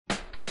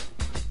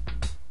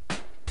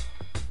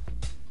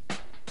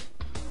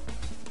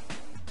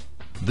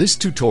This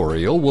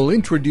tutorial will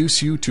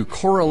introduce you to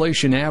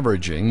correlation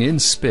averaging in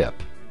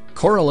SPIP.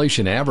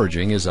 Correlation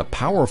averaging is a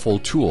powerful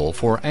tool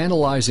for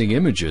analyzing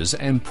images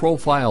and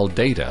profile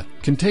data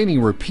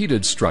containing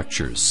repeated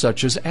structures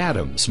such as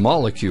atoms,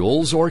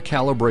 molecules, or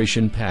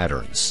calibration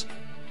patterns.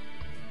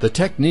 The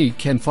technique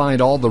can find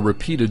all the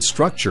repeated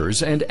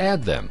structures and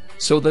add them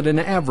so that an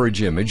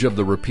average image of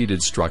the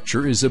repeated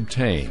structure is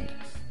obtained.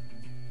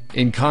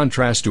 In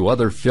contrast to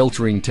other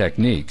filtering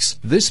techniques,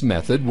 this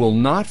method will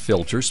not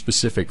filter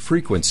specific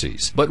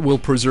frequencies, but will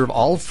preserve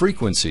all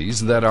frequencies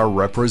that are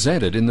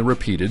represented in the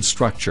repeated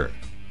structure.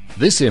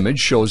 This image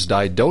shows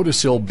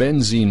didodecyl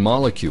benzene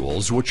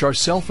molecules which are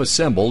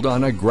self-assembled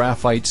on a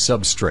graphite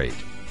substrate.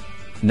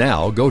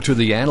 Now go to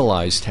the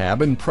Analyze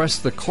tab and press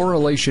the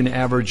Correlation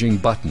Averaging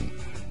button.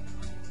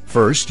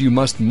 First, you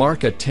must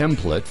mark a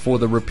template for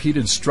the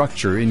repeated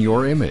structure in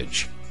your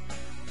image.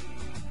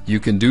 You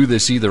can do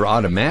this either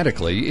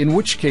automatically, in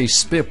which case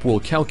SPIP will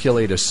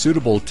calculate a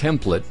suitable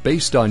template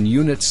based on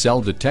unit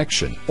cell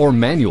detection, or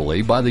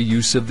manually by the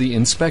use of the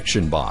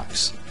inspection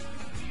box.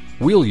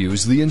 We'll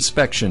use the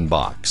inspection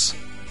box.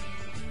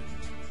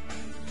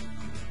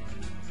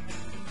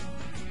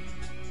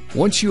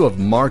 Once you have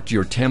marked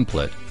your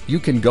template, you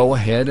can go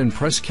ahead and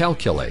press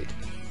Calculate.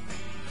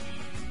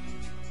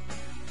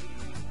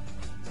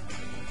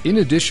 In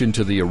addition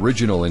to the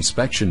original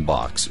inspection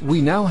box,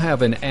 we now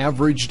have an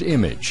averaged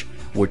image,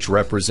 which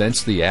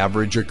represents the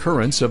average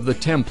occurrence of the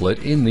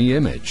template in the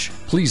image.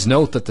 Please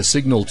note that the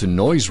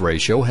signal-to-noise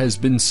ratio has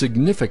been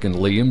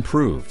significantly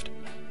improved.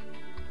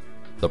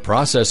 The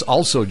process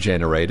also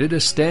generated a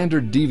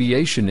standard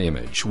deviation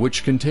image,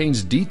 which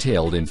contains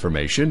detailed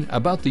information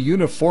about the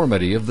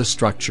uniformity of the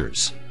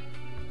structures.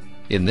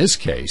 In this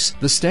case,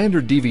 the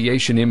standard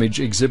deviation image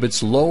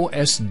exhibits low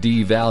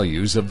SD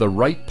values of the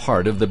right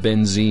part of the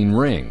benzene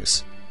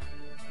rings.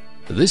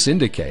 This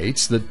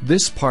indicates that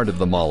this part of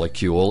the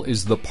molecule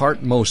is the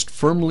part most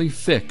firmly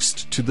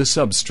fixed to the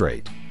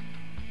substrate.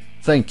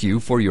 Thank you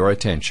for your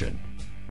attention.